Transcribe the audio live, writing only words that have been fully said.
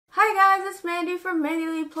guys, it's Mandy from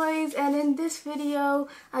Mandyleeplays, and in this video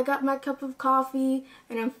I got my cup of coffee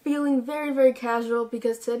and I'm feeling very casual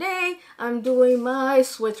because today I'm doing my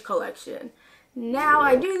Switch collection. Now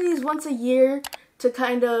I do these once a year to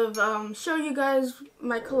kind of show you guys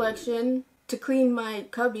my collection, to clean my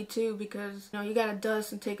cubby too, because you gotta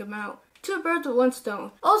dust and take them out. Two birds with one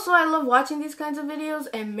stone. Also, I love watching these kinds of videos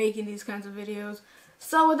and making these kinds of videos.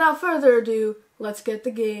 So without further ado, let's get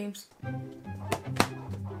the games.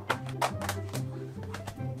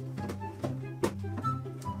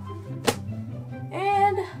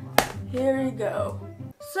 And here we go.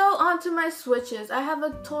 So onto my Switches. I have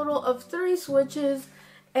a total of 3 Switches,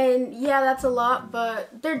 and yeah, that's a lot,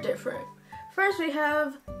 but they're different. First we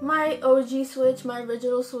have my OG Switch, my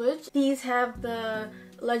original Switch. These have the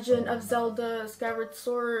Legend of Zelda Skyward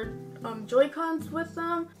Sword Joy-Cons with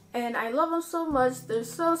them, and I love them so much. They're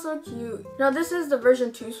so cute. Now this is the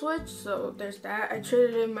version 2 Switch, so there's that. I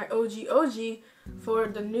traded in my OG for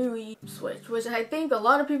the new Switch, which I think a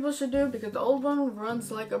lot of people should do because the old one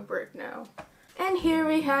runs like a brick now. And here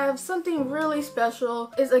we have something really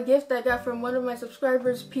special. It's a gift I got from one of my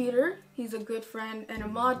subscribers, Peter. He's a good friend and a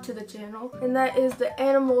mod to the channel. And that is the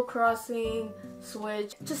Animal Crossing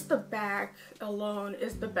Switch. Just the back alone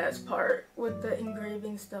is the best part with the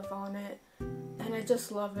engraving stuff on it. And I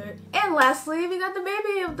just love it. And lastly, we got the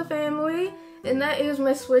baby of the family, and that is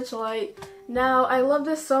my Switch Lite. Now, I love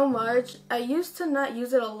this so much. I used to not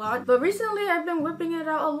use it a lot, but recently I've been whipping it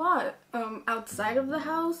out a lot outside of the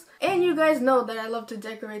house. And you guys know that I love to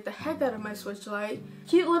decorate the heck out of my Switch Lite.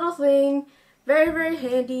 Cute little thing, very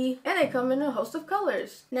handy, and they come in a host of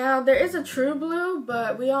colors. Now, there is a true blue,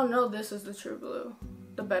 but we all know this is the true blue.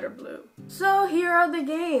 The better blue. So here are the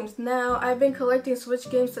games. Now, I've been collecting Switch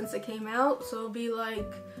games since it came out, so it'll be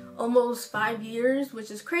like almost 5 years,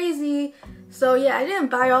 which is crazy. So yeah, I didn't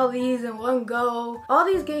buy all these in one go. All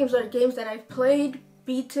these games are games that I've played,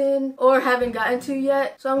 beaten, or haven't gotten to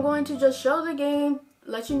yet. So I'm going to just show the game,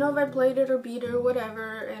 let you know if I played it or beat it or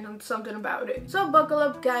whatever, and something about it. So buckle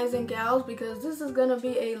up, guys and gals, because this is gonna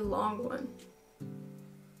be a long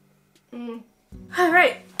one.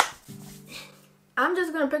 Alright. I'm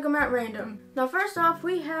just gonna pick them at random. Now first off,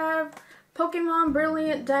 we have Pokemon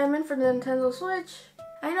Brilliant Diamond for the Nintendo Switch.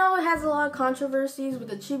 I know it has a lot of controversies with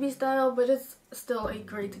the chibi style, but it's still a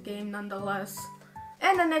great game nonetheless.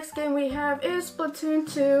 And the next game we have is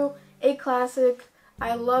Splatoon 2, a classic.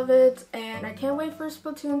 I love it, and I can't wait for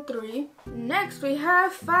Splatoon 3. Next we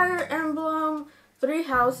have Fire Emblem 3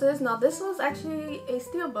 Houses. Now this was actually a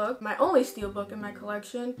steelbook, my only steelbook in my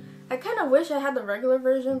collection. I kind of wish I had the regular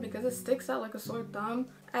version because it sticks out like a sore thumb.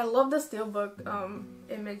 I love the steelbook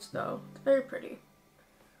image though. It's very pretty.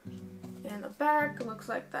 And the back looks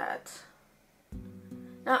like that.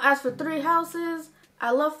 Now as for 3 Houses,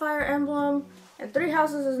 I love Fire Emblem, and 3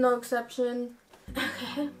 Houses is no exception.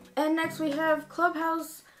 And next we have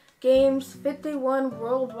Clubhouse Games 51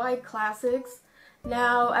 Worldwide Classics.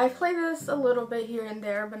 Now, I've played this a little bit here and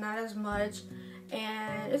there, but not as much,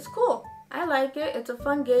 and it's cool. I like it. It's a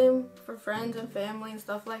fun game for friends and family and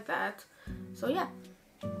stuff like that. So yeah.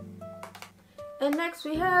 And next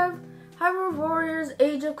we have Hyrule Warriors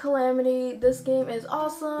Age of Calamity. This game is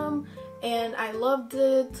awesome, and I loved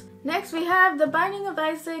it. Next we have The Binding of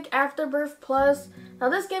Isaac Afterbirth Plus. Now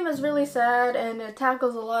this game is really sad, and it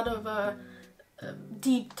tackles a lot of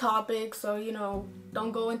deep topics, so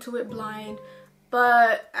don't go into it blind.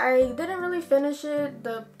 But I didn't really finish it.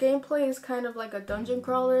 The gameplay is kind of like a dungeon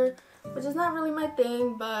crawler, which is not really my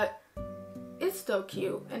thing, but it's still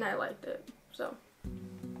cute and I liked it. So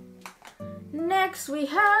next we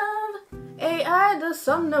have AI The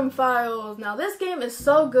Sumnum Files. Now this game is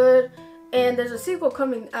so good, and there's a sequel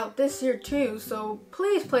coming out this year too, so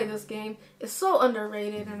please play this game. It's so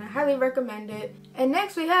underrated and I highly recommend it. And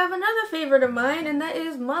next we have another favorite of mine, and that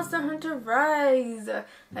is Monster Hunter Rise.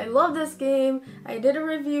 I love this game. I did a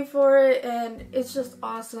review for it and it's just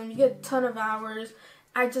awesome. You get a ton of hours.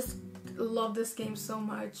 I just love this game so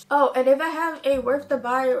much. Oh, and if I have a worth to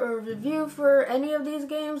buy or review for any of these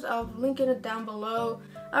games, I'll link it down below.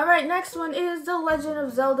 Alright, next one is The Legend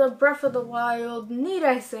of Zelda Breath of the Wild. Need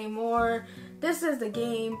I say more? This is the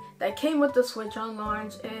game that came with the Switch on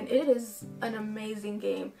launch, and it is an amazing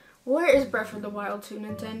game. Where is Breath of the Wild to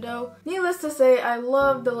Nintendo? Needless to say, I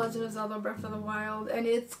love The Legend of Zelda Breath of the Wild, and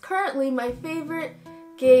it's currently my favorite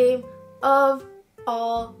game of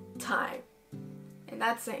all time. And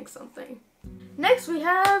that's saying something. Next we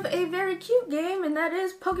have a very cute game, and that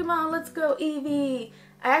is Pokemon Let's Go Eevee.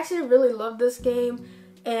 I actually really love this game.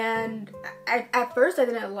 And at first I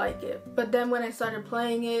didn't like it, but then when I started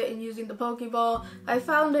playing it and using the Pokeball, I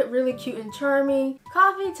found it really cute and charming.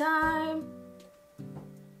 Coffee time!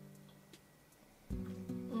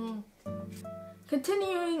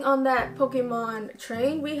 continuing on that Pokemon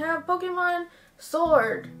train, we have Pokemon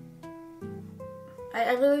Sword.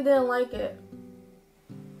 I really didn't like it.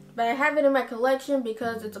 But I have it in my collection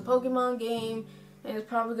because it's a Pokemon game and it's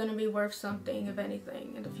probably going to be worth something, if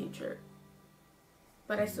anything, in the future.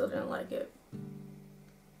 But I still didn't like it.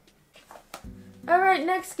 Alright,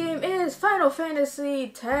 next game is Final Fantasy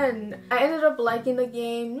X. I ended up liking the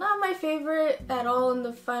game. Not my favorite at all in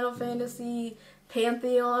the Final Fantasy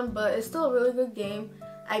pantheon, but it's still a really good game.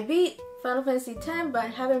 I beat Final Fantasy X, but I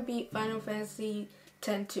haven't beat Final Fantasy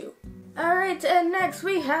X-2. Alright, and next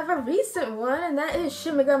we have a recent one, and that is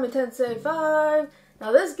Shin Megami Tensei 5.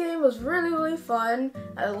 Now this game was really fun.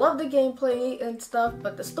 I love the gameplay and stuff,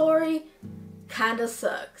 but the story kinda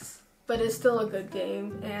sucks. But it's still a good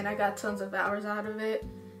game, and I got tons of hours out of it.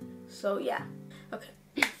 So yeah.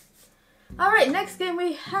 Okay. Alright, next game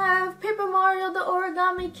we have Paper Mario the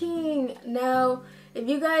Origami King. Now, if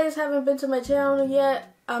you guys haven't been to my channel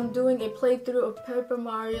yet, I'm doing a playthrough of Paper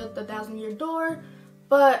Mario the Thousand Year Door.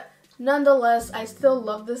 But nonetheless, I still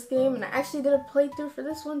love this game, and I actually did a playthrough for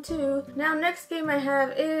this one too. Now, next game I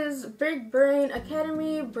have is Big Brain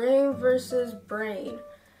Academy, Brain vs. Brain.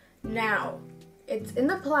 Now, it's in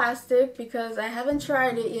the plastic because I haven't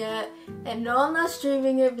tried it yet, and no, I'm not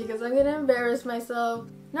streaming it because I'm gonna embarrass myself.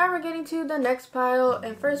 Now we're getting to the next pile,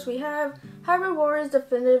 and first we have Hyrule Warriors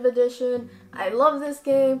Definitive Edition. I love this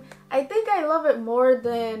game. I think I love it more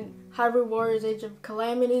than Hyrule Warriors Age of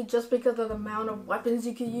Calamity just because of the amount of weapons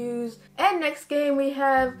you can use. And next game we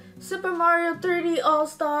have Super Mario 3D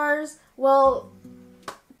All-Stars. Well,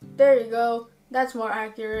 there you go. That's more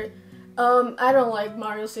accurate. I don't like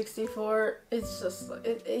Mario 64. It's just,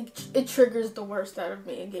 it triggers the worst out of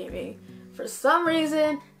me in gaming. For some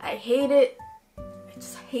reason, I hate it. I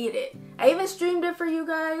just hate it. I even streamed it for you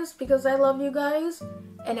guys because I love you guys,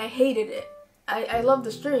 and I hated it. I love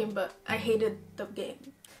the stream, but I hated the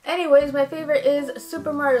game. Anyways, my favorite is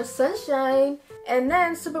Super Mario Sunshine, and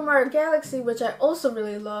then Super Mario Galaxy, which I also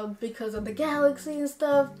really love because of the galaxy and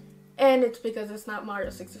stuff, and it's because it's not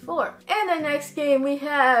Mario 64. And the next game we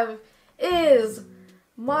have is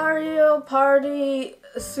Mario Party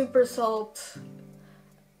Super Salt.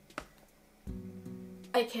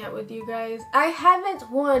 I can't with you guys. I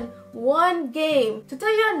haven't won one game. To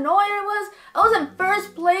tell you how annoying I was in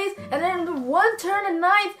first place, and then one turn in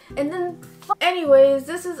ninth, and then anyways,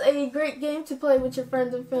 this is a great game to play with your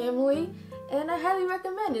friends and family, and I highly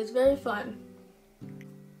recommend it. It's very fun.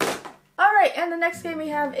 Alright, and the next game we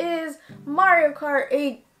have is Mario Kart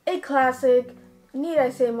 8, a classic. Need I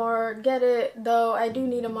say more? Get it, though I do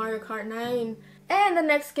need a Mario Kart 9. And the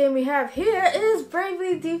next game we have here is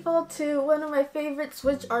Bravely Default 2, one of my favorite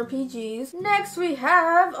Switch RPGs. Next we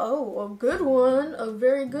have, oh, a good one, a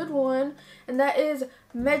very good one, and that is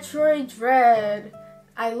Metroid Dread.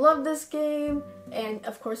 I love this game, and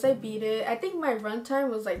of course I beat it. I think my runtime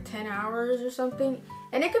was like 10 hours or something,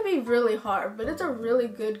 and it can be really hard, but it's a really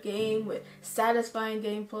good game with satisfying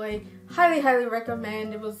gameplay. Highly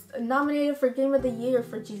recommend. It was nominated for Game of the Year,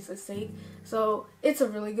 for Jesus' sake, so it's a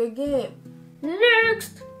really good game.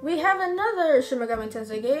 Next, we have another Shin Megami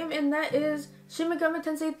Tensei game, and that is Shin Megami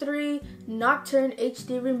Tensei 3 Nocturne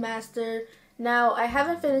HD Remaster. Now, I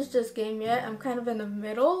haven't finished this game yet. I'm kind of in the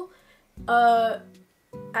middle. I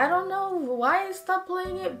don't know why I stopped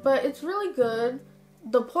playing it, but it's really good.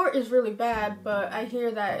 The port is really bad, but I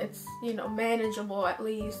hear that it's, you know, manageable at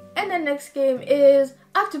least. And the next game is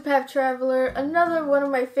Octopath Traveler, another one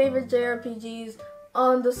of my favorite JRPGs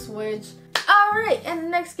on the Switch. Alright, and the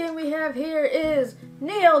next game we have here is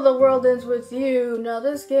Neo The World Ends With You. Now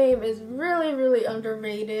this game is really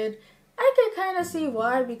underrated. I can kind of see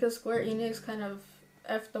why, because Square Enix kind of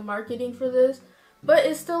effed the marketing for this, but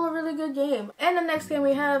it's still a really good game. And the next game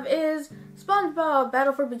we have is SpongeBob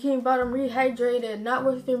Battle for Bikini Bottom Rehydrated. Not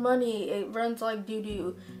worth your money, it runs like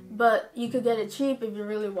doo-doo, but you could get it cheap if you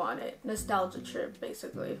really want it. Nostalgia trip,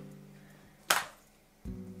 basically.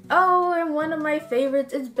 Oh, and one of my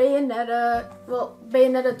favorites is Bayonetta. Well,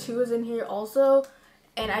 Bayonetta 2 is in here also,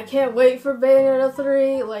 and I can't wait for Bayonetta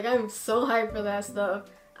 3. Like, I'm so hyped for that stuff.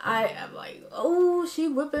 I am like, oh, she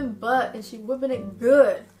whipping butt, and she whipping it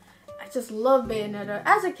good. I just love Bayonetta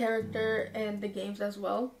as a character and the games as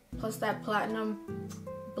well. Plus that platinum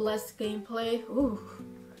blessed gameplay. Ooh,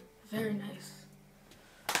 very nice.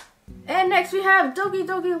 And next we have Doki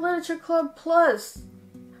Doki Literature Club Plus.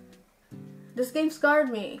 This game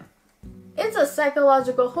scarred me. It's a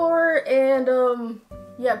psychological horror, and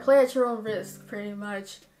yeah, play at your own risk, pretty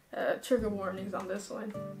much. Trigger warnings on this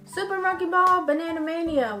one. Super Monkey Ball Banana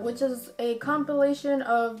Mania, which is a compilation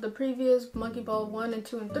of the previous Monkey Ball 1 and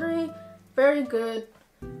 2 and 3. Very good,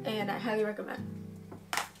 and I highly recommend.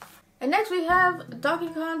 And next we have Donkey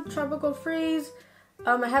Kong Tropical Freeze.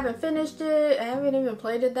 I haven't finished it. I haven't even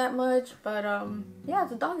played it that much, but yeah,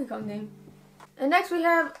 it's a Donkey Kong game. And next we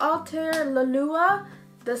have Altair Lalua,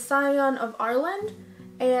 the Scion of Ireland,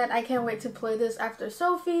 and I can't wait to play this after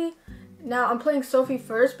Sophie. Now I'm playing Sophie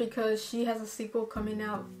first because she has a sequel coming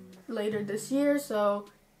out later this year, so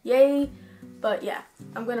yay. But yeah,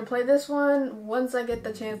 I'm gonna play this one once I get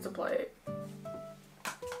the chance to play it.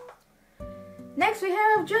 Next we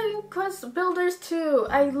have Dragon Quest Builders 2.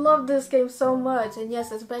 I love this game so much, and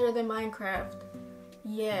yes, it's better than Minecraft.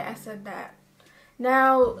 Yeah, I said that.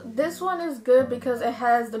 Now, this one is good because it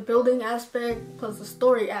has the building aspect plus the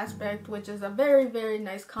story aspect, which is a very, very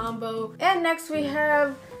nice combo. And next we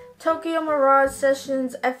have Tokyo Mirage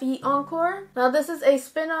Sessions FE Encore. Now, this is a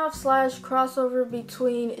spin-off slash crossover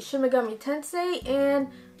between Shin Megami Tensei and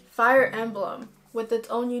Fire Emblem with its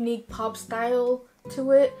own unique pop style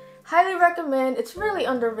to it. Highly recommend. It's really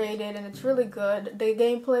underrated and it's really good. The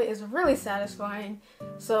gameplay is really satisfying.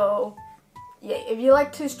 So, yeah, if you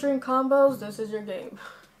like two-string combos, this is your game.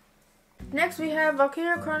 Next we have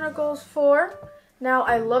Valkyria Chronicles 4. Now,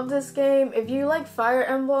 I love this game. If you like Fire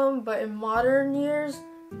Emblem, but in modern years,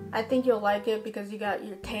 I think you'll like it because you got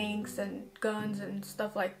your tanks and guns and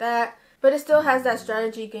stuff like that. But it still has that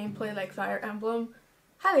strategy gameplay like Fire Emblem.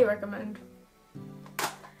 Highly recommend.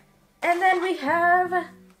 And then we have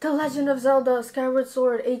The Legend of Zelda Skyward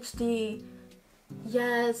Sword HD.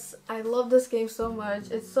 Yes, I love this game so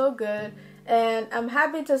much. It's so good. And I'm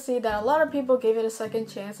happy to see that a lot of people gave it a second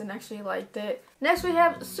chance and actually liked it. Next we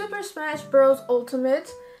have Super Smash Bros. Ultimate.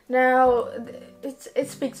 Now, it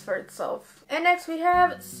speaks for itself. And next we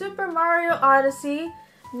have Super Mario Odyssey.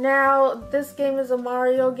 Now, this game is a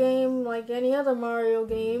Mario game like any other Mario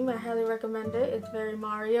game. I highly recommend it. It's very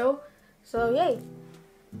Mario. So, yay.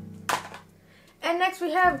 And next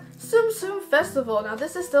we have Tsum Tsum Festival. Now,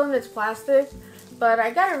 this is still in its plastic, but I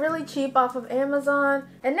got it really cheap off of Amazon.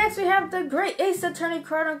 And next we have The Great Ace Attorney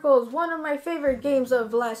Chronicles, one of my favorite games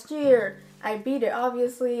of last year. I beat it,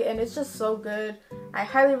 obviously, and it's just so good. I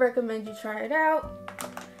highly recommend you try it out.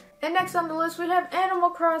 And next on the list we have Animal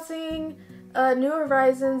Crossing, New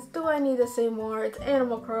Horizons. Do I need to say more? It's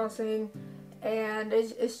Animal Crossing, and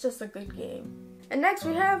it's just a good game. And next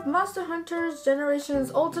we have Monster Hunters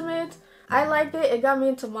Generations Ultimate. I liked it. It got me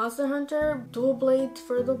into Monster Hunter. Dual blades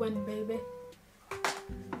for the win, baby.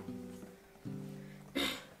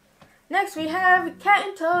 Next we have Cat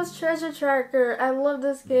and Toad's Treasure Tracker. I love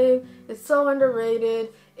this game. It's so underrated.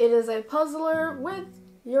 It is a puzzler with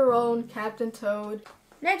your own Captain Toad.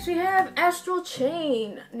 Next we have Astral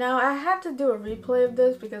Chain. Now I have to do a replay of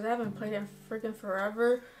this because I haven't played it in freaking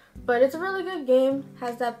forever. But it's a really good game.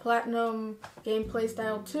 Has that platinum gameplay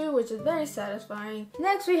style too, which is very satisfying.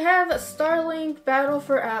 Next we have Starlink Battle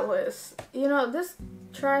for Atlas. You know, this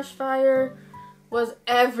trash fire was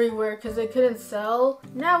everywhere because they couldn't sell.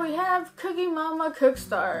 Now we have Cookie Mama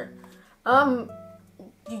Cookstar.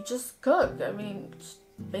 You just cook. I mean,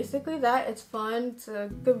 basically that. It's fun. It's a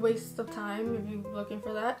good waste of time if you're looking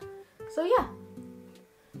for that. So yeah.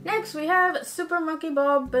 Next we have Super Monkey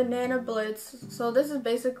Ball Banana Blitz. So this is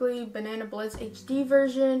basically Banana Blitz HD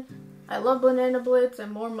version. I love Banana Blitz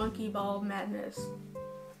and more Monkey Ball madness.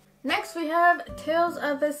 Next we have Tales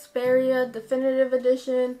of Vesperia Definitive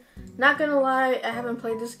Edition. Not gonna lie, I haven't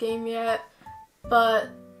played this game yet, but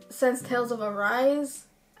since Tales of Arise,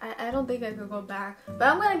 I don't think I could go back. But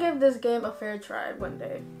I'm gonna give this game a fair try one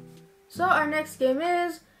day. So our next game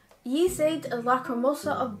is Ys-8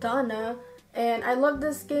 Lacrimosa of Dana. And I love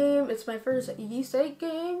this game. It's my first Ys-8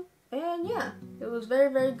 game. And yeah, it was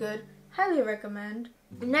very, very good. Highly recommend.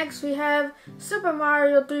 Next we have Super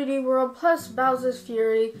Mario 3D World plus Bowser's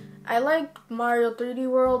Fury. I like Mario 3D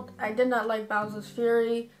World. I did not like Bowser's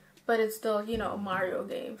Fury, but it's still, you know, a Mario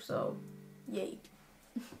game, so yay.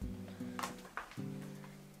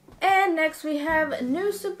 And next we have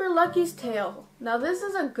New Super Lucky's Tale. Now this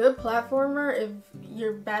is a good platformer if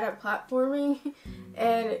you're bad at platforming,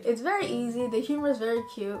 and it's very easy. The humor is very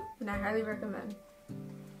cute, and I highly recommend.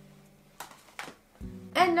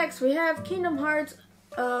 And next we have Kingdom Hearts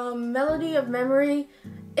Melody of Memory.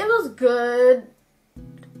 It was good.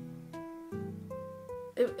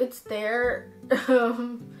 It's there.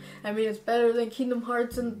 I mean, it's better than Kingdom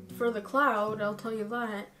Hearts and For the Cloud, I'll tell you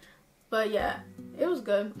that. But yeah, it was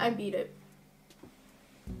good. I beat it.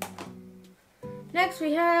 Next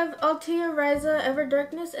we have Altair Ryza Ever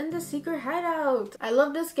Darkness and the Secret Hideout. I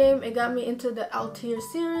love this game. It got me into the Altair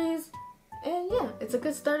series. And yeah, it's a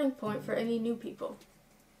good starting point for any new people.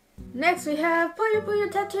 Next we have Puyo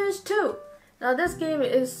Puyo Tetris 2. Now this game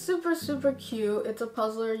is super, super cute. It's a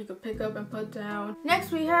puzzler you can pick up and put down.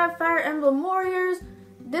 Next we have Fire Emblem Warriors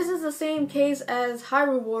this is the same case as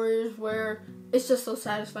Hyrule Warriors, where it's just so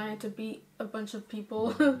satisfying to beat a bunch of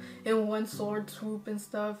people in one sword swoop and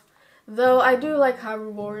stuff. Though I do like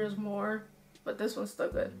Hyrule Warriors more, but this one's still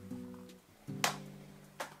good.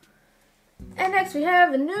 And next we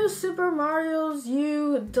have New Super Mario's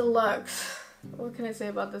U Deluxe. What can I say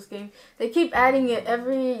about this game? They keep adding it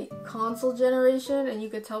every console generation, and you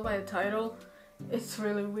could tell by the title. It's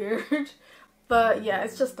really weird. But yeah,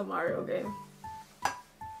 it's just a Mario game.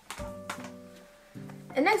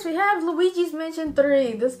 And next we have Luigi's Mansion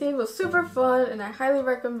 3. This game was super fun, and I highly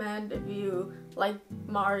recommend if you like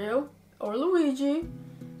Mario or Luigi.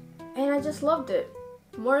 And I just loved it.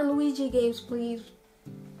 More Luigi games, please.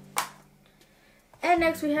 And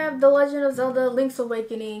next we have The Legend of Zelda Link's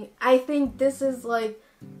Awakening. I think this is like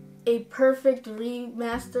a perfect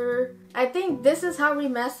remaster. I think this is how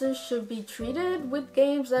remasters should be treated with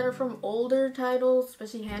games that are from older titles,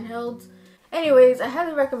 especially handhelds. Anyways, I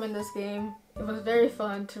highly recommend this game. It was very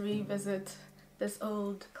fun to revisit this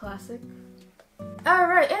old classic.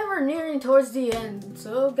 Alright, and we're nearing towards the end,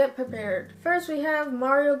 so get prepared. First we have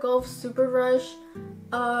Mario Golf Super Rush.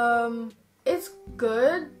 It's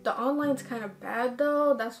good. The online's kind of bad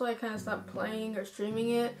though. That's why I kind of stopped playing or streaming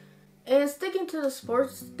it. And sticking to the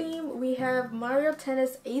sports theme, we have Mario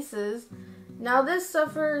Tennis Aces. Now this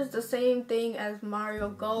suffers the same thing as Mario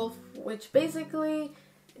Golf, which basically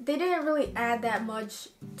they didn't really add that much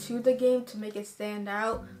to the game to make it stand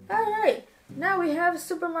out. Alright, now we have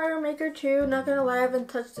Super Mario Maker 2. Not gonna lie, I haven't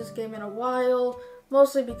touched this game in a while,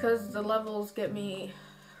 mostly because the levels get me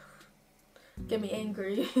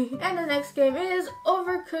angry. And the next game is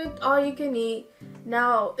Overcooked All You Can Eat.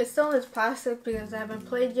 Now, it's still in its plastic because I haven't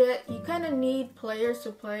played yet. You kind of need players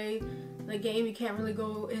to play the game. You can't really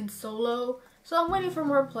go in solo. So I'm waiting for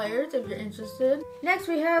more players if you're interested. Next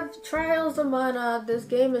we have Trials of Mana. This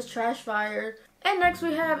game is trash fire. And next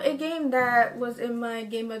we have a game that was in my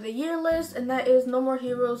Game of the Year list, and that is No More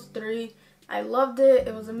Heroes 3. I loved it.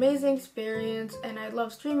 It was an amazing experience, and I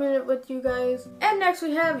love streaming it with you guys. And next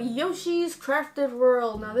we have Yoshi's Crafted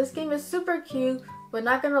World. Now this game is super cute, but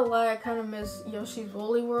not gonna lie, I kind of miss Yoshi's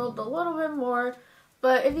Woolly World a little bit more.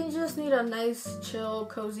 But if you just need a nice, chill,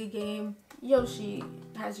 cozy game, Yoshi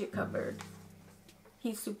has you covered.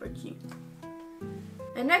 He's super cute.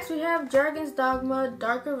 And next we have Dragon's Dogma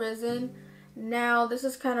Dark Arisen. Now this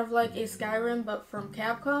is kind of like a Skyrim but from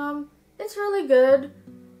Capcom. It's really good,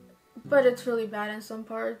 but it's really bad in some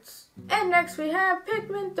parts. And next we have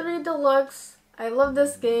Pikmin 3 Deluxe. I love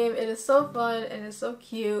this game. It is so fun and it's so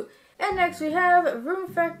cute. And next we have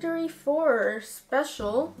Room Factory 4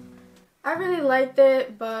 Special. I really liked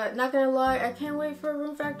it, but not gonna lie, I can't wait for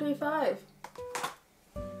Room Factory 5.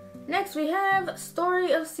 Next we have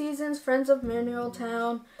Story of Seasons Friends of Mineral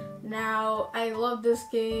Town. Now, I love this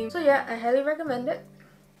game, so yeah, I highly recommend it.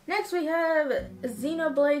 Next we have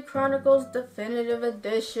Xenoblade Chronicles Definitive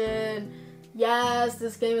Edition. Yes,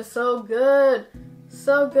 this game is so good.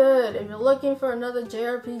 So good. If you're looking for another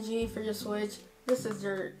JRPG for your Switch, this is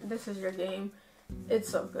your game. It's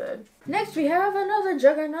so good. Next we have another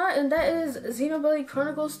juggernaut, and that is Xenoblade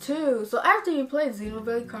Chronicles 2. So after you played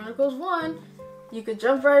Xenoblade Chronicles 1, you could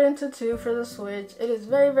jump right into 2 for the Switch. It is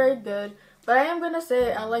very, very good. But I am gonna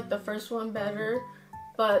say I like the first one better,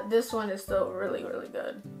 but this one is still really, really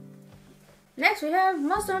good. Next we have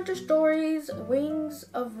Monster Hunter Stories Wings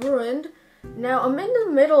of Ruined. Now I'm in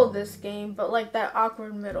the middle of this game, but like that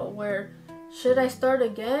awkward middle where should I start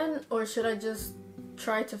again or should I just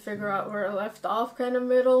try to figure out where I left off kind of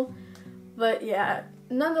middle. But yeah,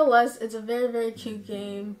 nonetheless, it's a very, very cute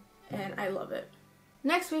game and I love it.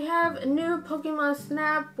 Next we have new Pokemon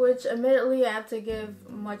Snap, which admittedly I have to give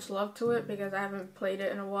much love to it because I haven't played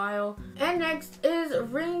it in a while. And next is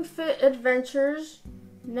Ring Fit Adventures.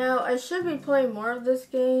 Now I should be playing more of this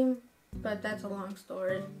game, but that's a long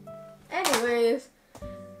story. Anyways,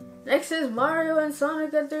 next is Mario and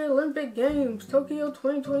Sonic at the Olympic Games, Tokyo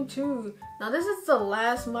 2022. Now this is the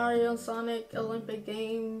last Mario and Sonic Olympic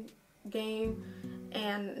game,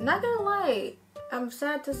 and not gonna lie, I'm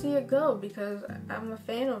sad to see it go because I'm a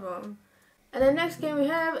fan of them. And the next game we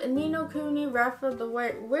have Ni no Kuni Wrath of the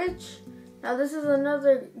White Witch. Now this is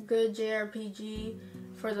another good JRPG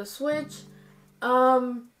for the Switch.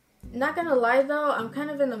 Not gonna lie though, I'm kind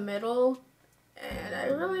of in the middle and I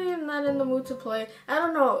really am not in the mood to play. I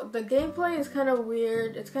don't know, the gameplay is kind of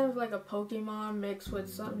weird. It's kind of like a Pokemon mixed with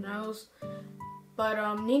something else.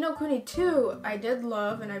 But Ni no Kuni 2 I did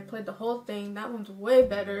love and I played the whole thing. That one's way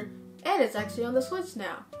better. And it's actually on the Switch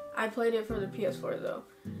now. I played it for the PS4 though.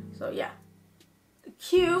 So yeah.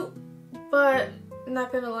 Cute, but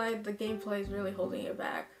not gonna lie, the gameplay is really holding it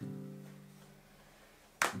back.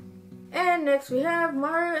 And And next we have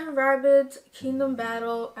Mario and Rabbids Kingdom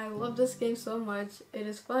Battle. I love this game so much. It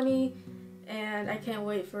is funny and I can't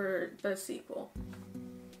wait for the sequel.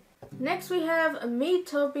 Next we have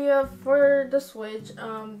Miitopia for the Switch.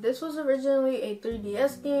 This was originally a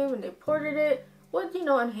 3DS game and they ported it with,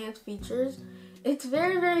 enhanced features. It's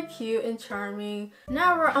very, very cute and charming.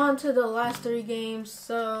 Now we're on to the last 3 games,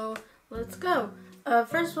 so let's go.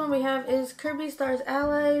 First one we have is Kirby Stars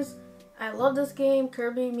Allies. I love this game.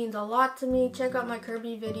 Kirby means a lot to me. Check out my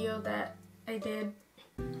Kirby video that I did.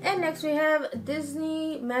 And next we have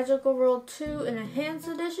Disney Magical World 2 in Enhanced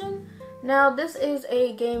Edition. Now this is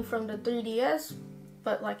a game from the 3DS,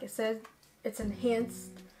 but like I said, it's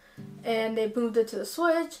enhanced and they moved it to the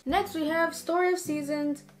Switch. Next we have Story of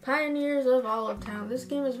Seasons, Pioneers of Olive Town. This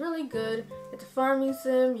game is really good. It's a farming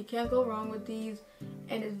sim, you can't go wrong with these,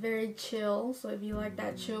 and it's very chill, so if you like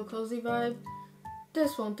that chill, cozy vibe,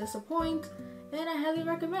 this won't disappoint, and I highly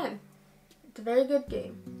recommend. It's a very good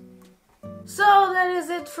game. So that is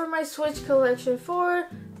it for my Switch collection for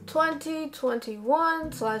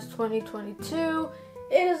 2021/2022.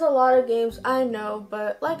 It is a lot of games, I know,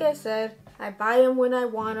 but like I said, I buy them when I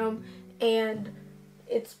want them, and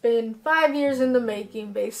it's been 5 years in the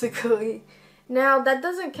making, basically. Now, that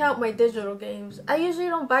doesn't count my digital games. I usually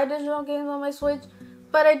don't buy digital games on my Switch,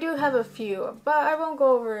 but I do have a few. But I won't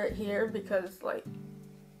go over it here because,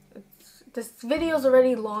 this video's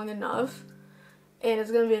already long enough, and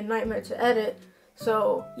it's going to be a nightmare to edit.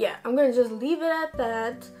 So, yeah, I'm going to just leave it at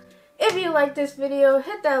that. If you like this video,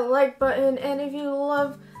 hit that like button, and if you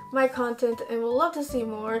love my content and would love to see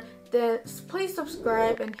more, then please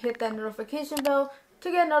subscribe and hit that notification bell to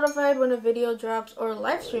get notified when a video drops or a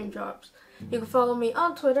live stream drops. You can follow me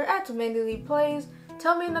on Twitter at Mandyleeplays.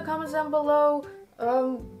 Tell me in the comments down below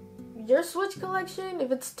your Switch collection.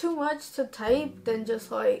 If it's too much to type, then just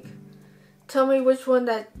tell me which one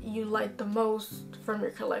that you like the most from your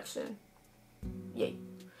collection. Yay.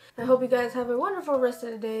 I hope you guys have a wonderful rest of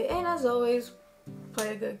the day, and as always,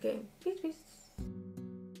 play a good game. Peace, peace.